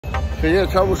So yeah,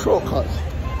 travel shortcuts.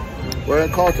 We're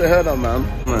in Cartagena, man.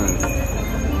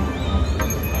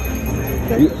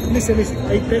 Listen,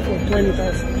 I pay for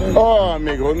 20,000. Oh,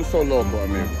 amigo, no sou louco,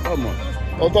 amigo. Come on.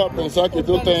 Eu tava pensando que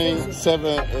tu tem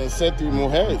 7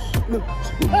 mujeres.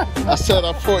 I said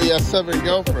I thought you had 7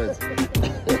 girlfriends.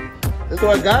 ¿Tu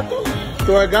es gato?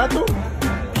 ¿Tu es gato?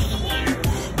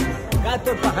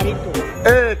 Gato, pajarito.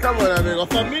 Come on, amigo.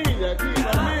 Familia, aquí,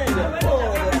 familia.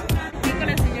 Con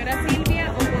la señora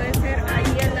Silvia o puede ser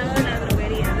ahí al lado de la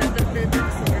droguería, del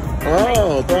drugstore.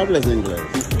 Oh, tú hablas inglés.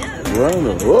 Yeah.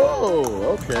 Bueno.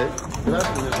 Oh, okay.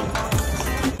 Gracias.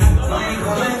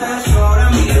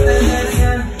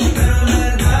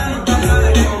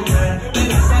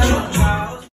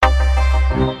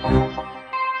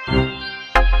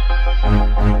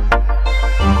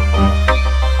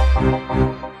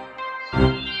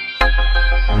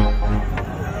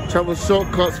 Travel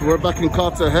shortcuts, we're back in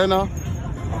Cartagena.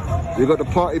 We got the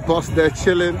party bus there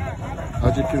chilling.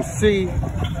 As you can see,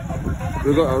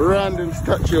 we got a random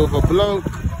statue of a bloke.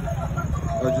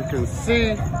 As you can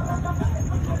see,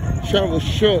 travel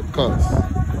shortcuts,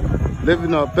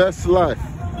 living our best life.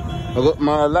 I got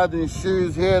my Aladdin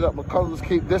shoes here that my cousins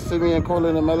keep dissing me and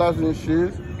calling them Aladdin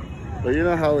shoes. But you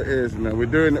know how it is, man. We're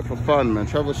doing it for fun, man.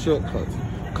 Travel shortcuts,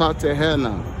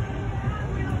 Cartagena.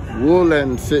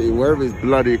 Poundland city, wherever it's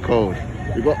bloody cold.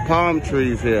 We've got palm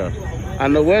trees here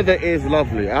and the weather is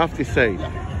lovely, I have to say.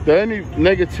 The only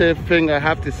negative thing I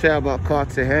have to say about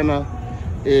Cartagena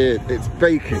is it's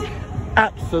baking,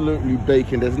 absolutely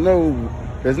baking. There's no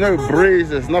breeze,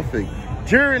 there's nothing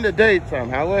during the daytime.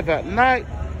 However, at night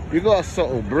you got a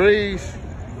subtle breeze.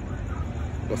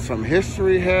 Got some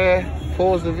history here.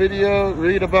 Pause the video,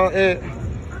 read about it.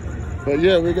 But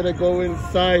yeah, we're gonna go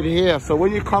inside here. So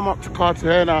when you come up to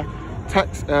Cartagena,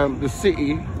 the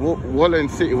city,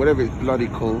 Poundland city, whatever it's bloody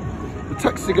called, the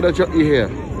taxi gonna drop you here.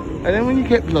 And then when you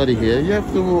get bloody here, you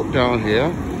have to walk down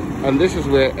here. And this is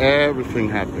where everything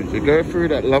happens. You go through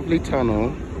that lovely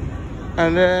tunnel,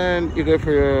 and then you go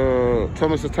through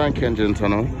Thomas the Tank Engine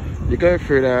tunnel. You go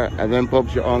through that, and then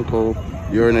Bob's your uncle.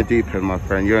 You're in a deep end, my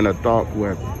friend. You're in a dark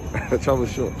web. Travel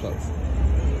shortcuts.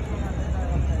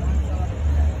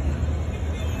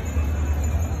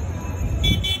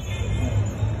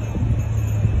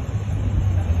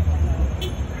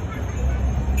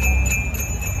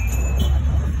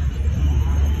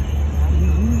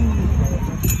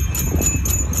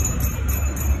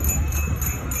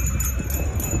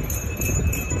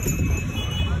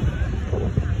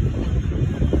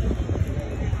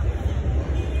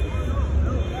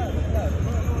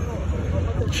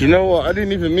 You know what? I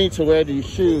didn't even mean to wear these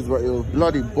shoes, but it was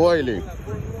bloody boiling.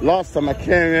 Last time I came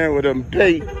here with them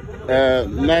bait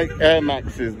Nike Air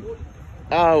Maxes,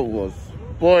 I was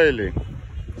boiling.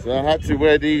 So I had to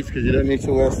wear these because you don't need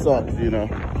to wear socks, you know.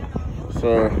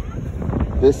 So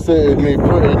this suited me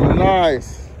pretty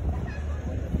nice.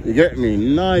 You get me?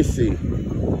 Nicey.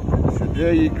 So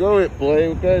there you go, it boy.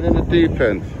 We're going in the deep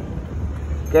end.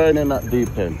 Going in that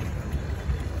deep end.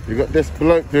 You got this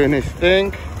bloke doing his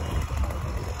thing.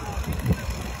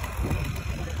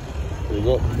 You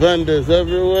got vendors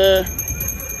everywhere.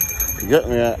 You get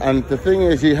me? And the thing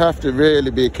is, you have to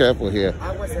really be careful here.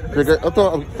 Because I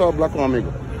thought black one,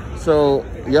 amigo. So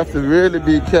you have to really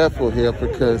be careful here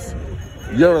because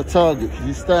you're a target.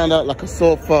 You stand out like a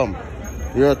sore thumb.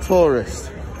 You're a tourist.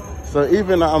 So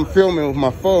even though I'm filming with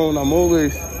my phone, I'm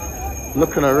always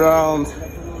looking around,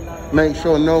 make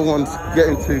sure no one's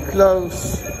getting too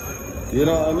close. You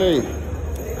know what I mean?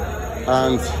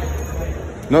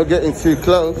 And not getting too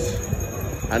close.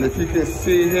 And if you can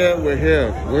see here,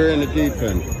 we're in the deep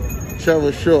end.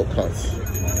 Travel shortcuts.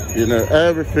 You know,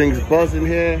 everything's buzzing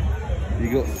here. You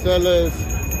got sellers.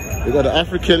 You got an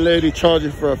African lady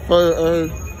charging for a photo.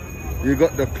 You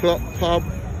got the clock pub.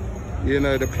 You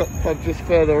know, the clock pub just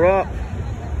further up.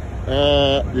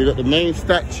 You got the main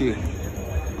statue.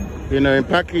 You know, in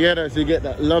Cartagena, you get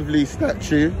that lovely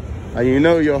statue, and you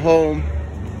know you're home.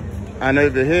 And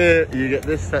over here, you get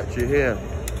this statue here.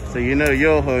 So you know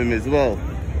you're home as well.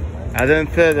 And then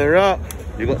further up,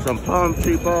 you got some palm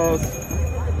tree bars.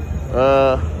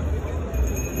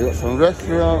 You got some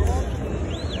restaurants.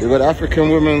 You got African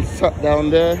women sat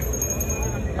down there.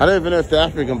 I don't even know if they're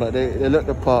African, but they look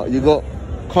the part. You got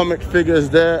comic figures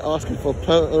there asking for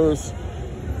photos.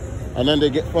 And then they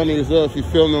get funny as well if you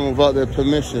film them without their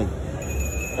permission.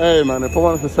 Hey man, if I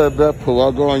wanted to say Deadpool,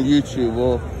 I'll go on YouTube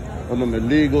or on them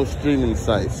illegal streaming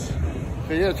sites.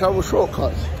 So yeah, travel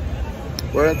shortcuts.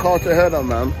 We're in Cartagena,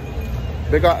 man.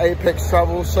 They got Apex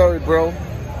Travel. Sorry, bro.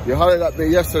 You hollered at me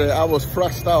yesterday. I was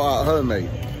thrashed out at home, mate.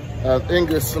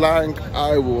 English slang,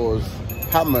 I was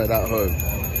hammered at home.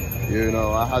 You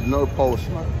know, I had no post,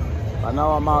 man. And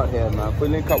now I'm out here, man. If we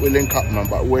link up, man.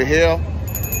 But we're here.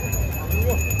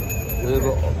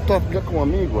 Top, get con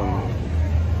amigo, man.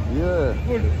 Yeah.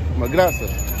 My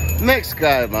gracias. Next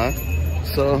guy, man.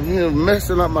 So, you know,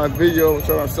 messing up my video,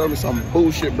 trying to sell me some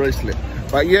bullshit bracelet.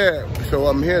 But yeah, so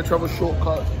I'm here, Travel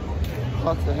Shortcuts,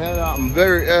 Cartagena. I'm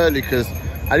very early because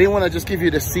I didn't want to just give you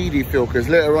the seedy feel, because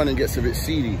later on it gets a bit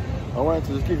seedy. I wanted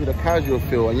to just give you the casual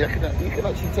feel, and you can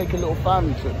actually take a little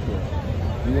family trip here.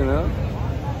 You know,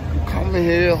 you come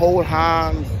here, hold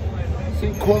hands,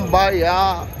 sing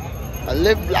kumbaya, and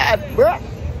live life, bruh.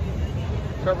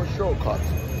 Travel Shortcuts.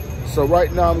 So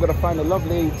right now I'm gonna find a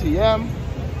lovely ATM.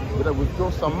 I'm gonna withdraw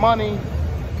some money.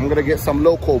 I'm gonna get some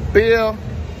local beer.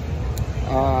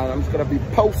 I'm just gonna be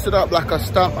posted up like a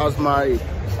stamp, as my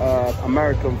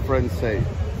American friends say.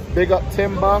 Big up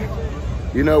Timber.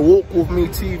 You know, Walk With Me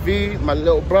TV, my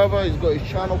little brother, he's got his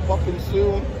channel popping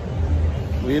soon.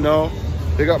 You know,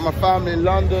 big up my family in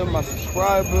London, my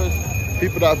subscribers,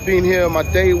 people that have been here my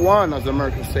day one, as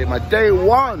Americans say, my day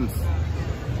ones.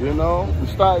 You know, we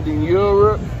started in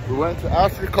Europe, we went to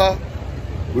Africa,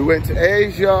 we went to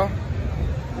Asia,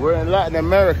 we're in Latin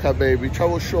America, baby.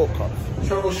 Travel Shortcuts.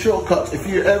 Travel Shortcuts. If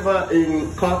you're ever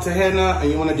in Cartagena and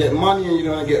you want to get money and you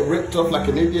don't want to get ripped off like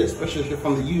an idiot, especially if you're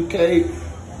from the UK,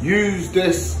 use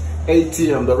this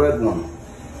ATM, the red one.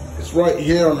 It's right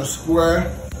here on the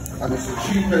square, and it's the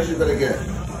cheapest you're gonna get.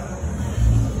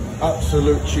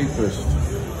 Absolute cheapest.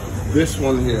 This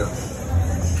one here.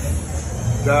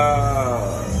 Da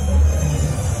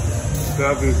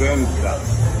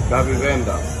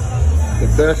Vivenda. The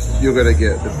best you're gonna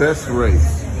get, the best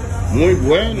rates. Muy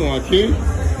bueno aquí.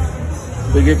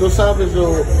 Porque tú sabes,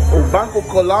 o Banco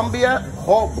Colombia,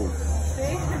 roubo.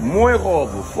 Muy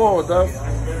roubo, foda-se.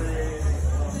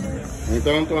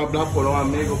 Então estou a falar por um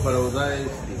amigo para usar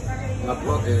este.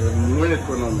 Muito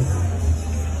econômico.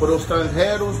 Para os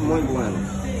estrangeiros, muito bueno.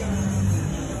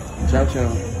 Ciao,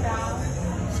 ciao.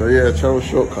 So yeah, Travel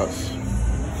Shortcuts.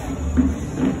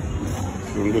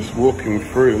 So I'm just walking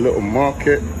through a little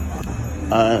market.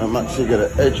 And I'm actually going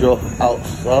to edge off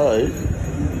outside.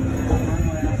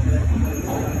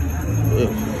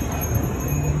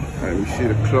 And you see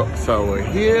the clock tower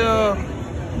here.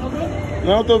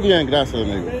 No, todo bien, gracias,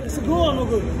 amigo. It's good or no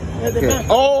good? Okay.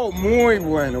 Oh, muy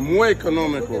bueno, muy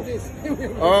económico.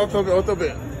 Oh,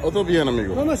 todo bien,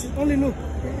 amigo. No, only look.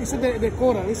 It's the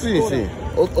Cora. Sí, sí.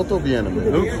 Todo bien,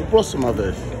 amigo. Próxima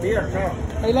vez.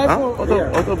 I like for...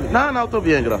 No, todo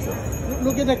bien, gracias.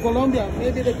 Look at the Colombia,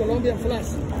 maybe the Colombian flash.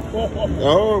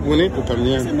 Oh, bonito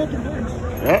también.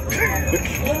 Yeah.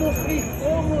 Almost free.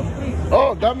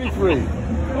 Oh, got me free.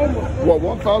 Almost. What,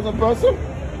 1,000 peso? Look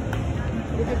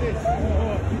at this.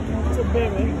 It's a bear,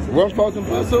 right? 1,000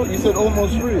 peso? You said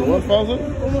almost free. 1,000?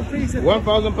 Almost free.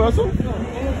 1,000 peso? No,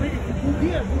 almost free. Good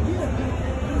deal.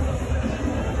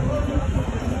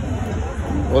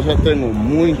 Eu já tenho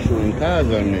muito em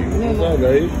casa, amigo. No. Sabe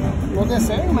aí? What they're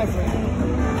saying, my friend.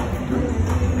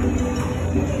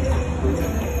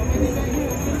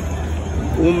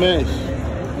 Mês.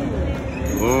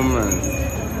 Man.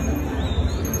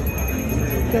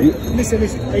 Listen.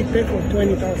 I pay for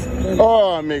 20,000.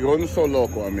 Oh, amigo, eu não sou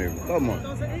louco, amigo. Come on.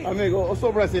 Amigo, eu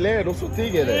sou brasileiro, eu sou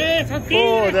tigre. Sou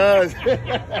tigre. Foda-se.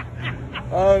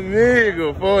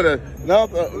 Amigo, foda-se. No,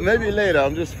 maybe later,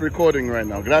 I'm just recording right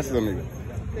now. Gracias, amigo.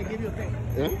 They give you a thing.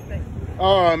 Yeah?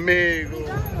 Oh, amigo.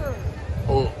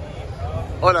 Oh.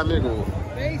 Hola, amigo.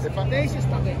 Deixa está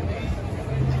bem.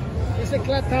 Esse é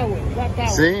Cloud Tower.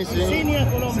 Sim. Cine,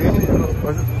 Colômbia.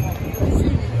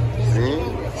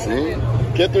 Sim.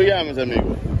 ¿Qué tú llamas,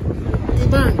 amigo?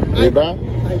 Iván.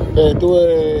 ¿Tú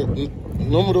eres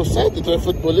número 7? ¿Tú eres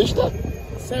futbolista?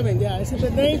 7, yeah. This is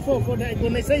the name for the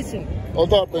organization. Eu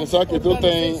estava pensando que tu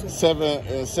tens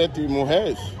 7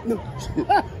 mulheres. No.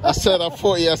 I said I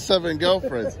thought you had 7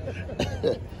 girlfriends.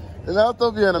 Não,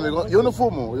 estou bem, amigo. Eu não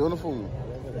fumo. Eu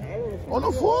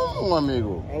não fumo,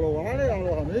 amigo. Alô,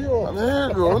 amigos.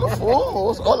 Amigo, eu não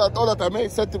fumo. Olha também,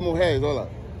 7 mulheres, olha.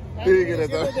 Tigre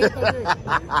também.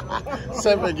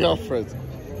 7 girlfriends.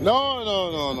 Não.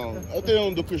 Eu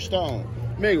tenho do cristão.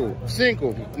 Amigo,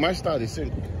 5. Mais tarde,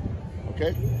 5.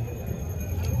 Ok?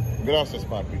 Graças,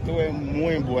 papi. Tu é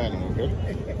muito bueno, ok?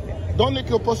 Onde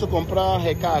que eu posso comprar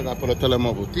recarga para o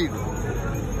telemóvel? Tigo?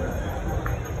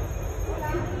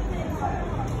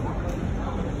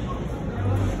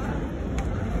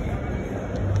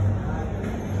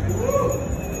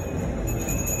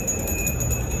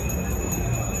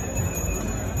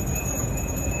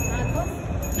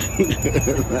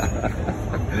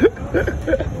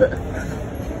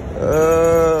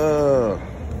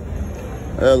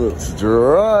 That looks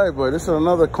dry, boy. This is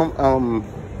another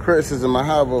criticism I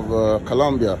have of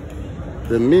Colombia.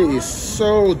 The meat is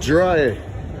so dry.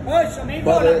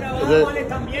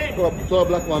 Todo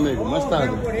habla con amigo, más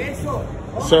tarde.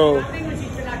 So,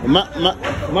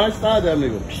 más tarde,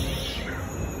 amigo.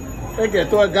 ¿Es que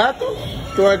tú es gato?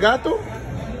 ¿Tú es gato?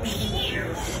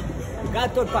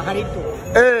 Gato, el pajarito.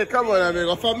 Come on,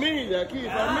 amigo. Familia, aquí,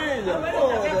 familia.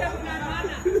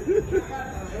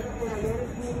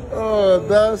 Oh,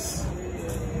 that's...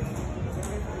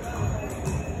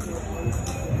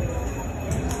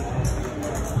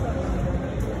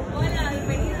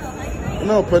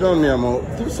 No, perdón, mi amor.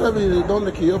 ¿Tú sabes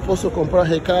dónde que yo puedo comprar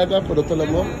recarga por otro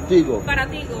lado? Tigo. Para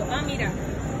Tigo. Ah, mira.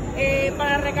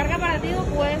 Para recarga para Tigo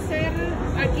puede ser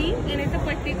aquí, en este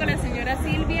puestico, la señora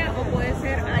Silvia, o puede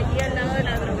ser allí al lado de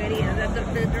la droguería, de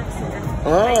drugstore.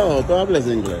 Oh, tú hablas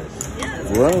inglés.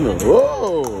 Yes. Bueno.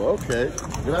 Oh, ok.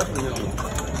 Gracias, mi amor.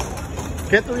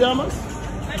 ¿Qué tú llamas?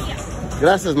 María.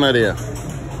 Gracias, María.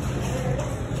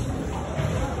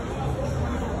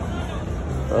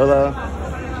 Hola.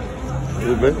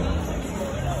 ¿Sí ves?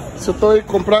 Yo estoy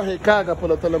comprando recarga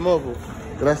por el telemóvil.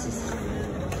 Gracias.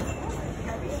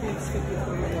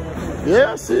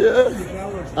 Yeah, sí,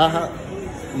 Ajá.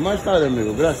 Más tarde,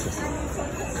 amigo. Gracias.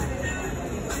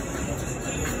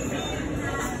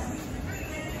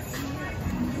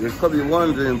 You're probably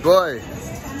wondering, boy,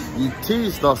 you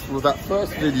teased us with that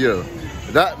first video.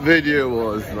 That video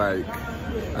was like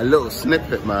a little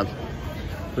snippet, man.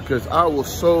 Because I was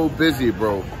so busy,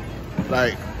 bro.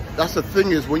 Like, that's the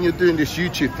thing is, when you're doing this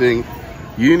YouTube thing,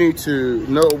 you need to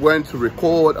know when to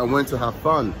record and when to have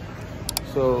fun.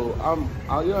 So I'm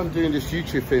doing this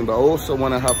YouTube thing, but I also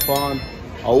want to have fun.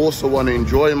 I also want to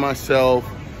enjoy myself,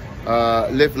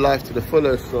 live life to the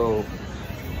fullest. So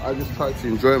I just try to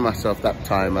enjoy myself that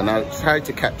time, and I try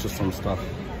to capture some stuff.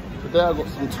 Today I got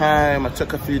some time. I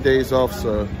took a few days off,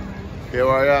 so here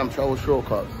I am, Travel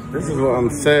Shortcuts. This is what I'm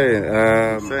saying.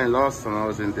 Saying last time I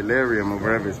was in delirium or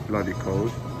wherever it's bloody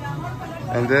cold.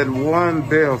 And then one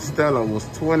beer of Stella was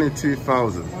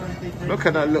 22,000. Look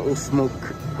at that little smoke.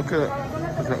 Look at that.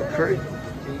 Is that a crate?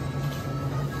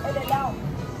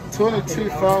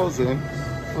 22,000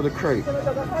 for the crate.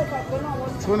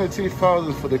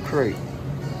 22,000 for the crate.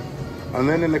 And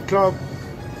then in the club,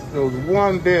 there was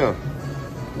one beer.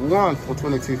 One for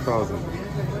 22,000.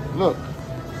 Look.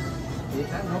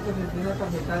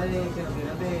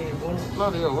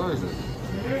 Bloody hell, where is it?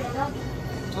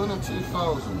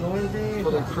 22,000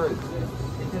 for the crate.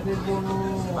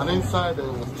 And inside there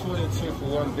was 22 for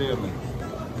one beer, mate.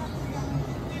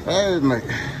 Hey, mate.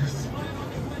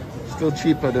 Still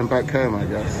cheaper than back home, I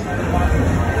guess.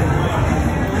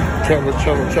 Travel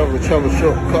shortcuts. Travel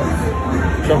shortcuts.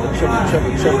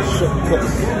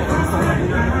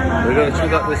 We're gonna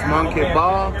check out this monkey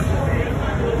bar.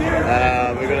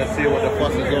 We're gonna see what the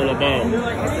fuss is all about.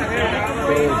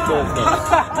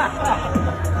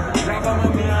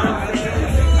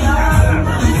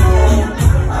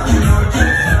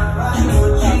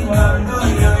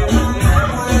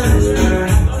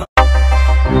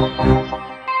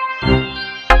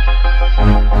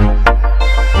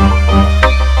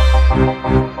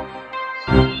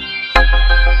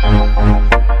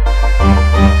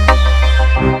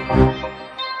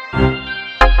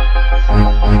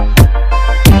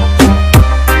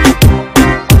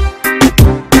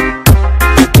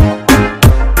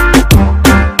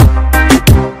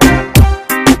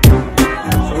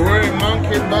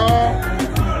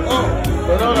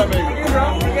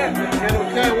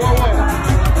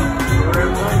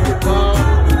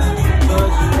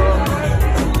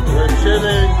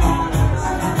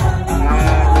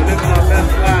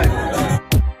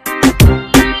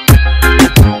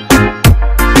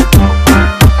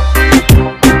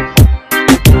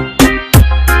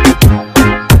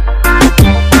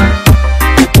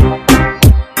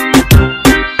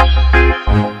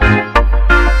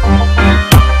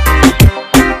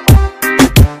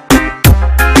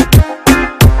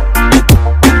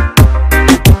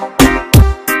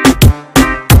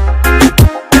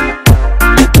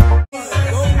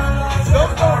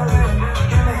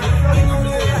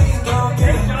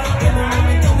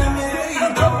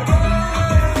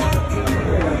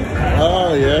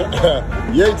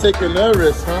 You ain't taking no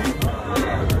risk, huh?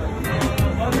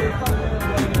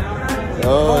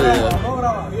 Oh,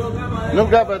 yeah. No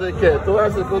graba de quê? Tu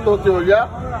és que eu tô te olhar?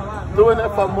 Tu é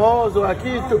famoso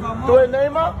aqui? Tu é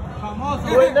Neymar? Famoso.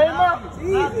 Tu é Neymar?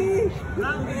 Sim.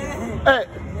 É.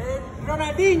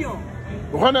 Ronaldinho.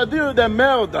 Ronaldinho de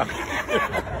merda.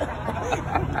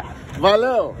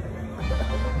 Valeu.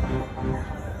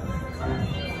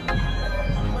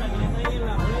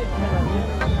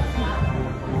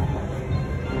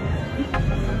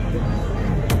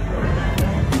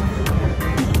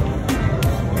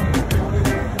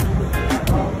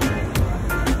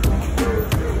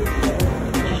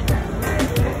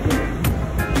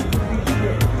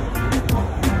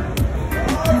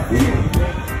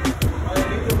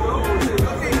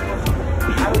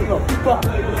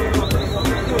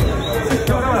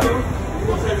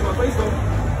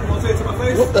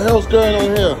 What the hell's going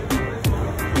on here?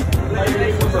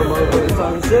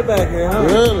 Sit back here, huh?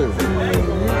 Really?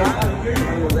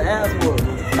 The ass work.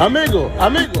 Amigo,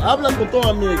 habla con tu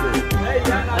amigo.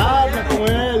 Habla con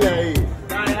él ahí.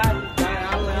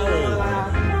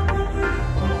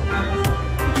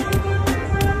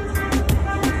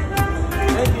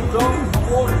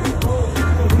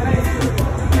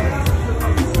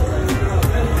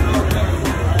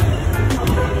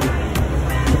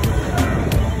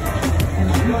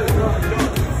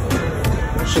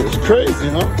 Shit's crazy,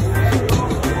 huh?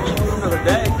 Another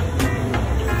day.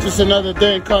 Just another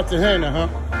day in Cartagena, huh?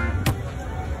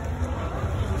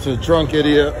 It's a drunk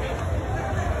idiot.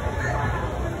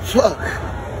 Fuck.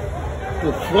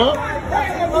 The fuck?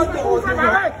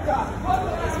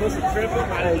 Supposed to trip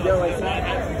him? I didn't know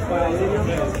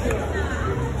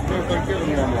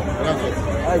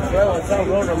Hey, Trevor, what's up,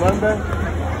 bro? Remember?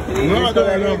 No, I don't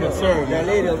remember. Sorry, man.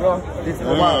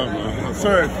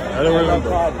 Sorry, I don't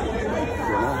remember. I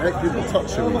hate people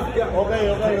touching me. Okay.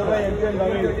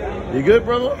 You good,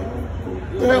 brother?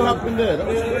 What the hell happened there?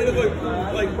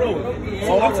 Like, bro.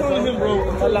 So I'm telling him, bro.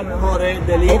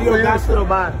 Delirio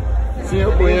gastrobar. Sí,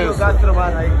 yo pienso.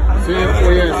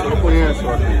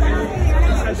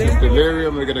 This is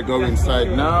delirium. We're gonna go inside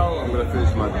now. I'm gonna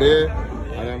finish my beer,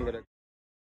 and I'm gonna.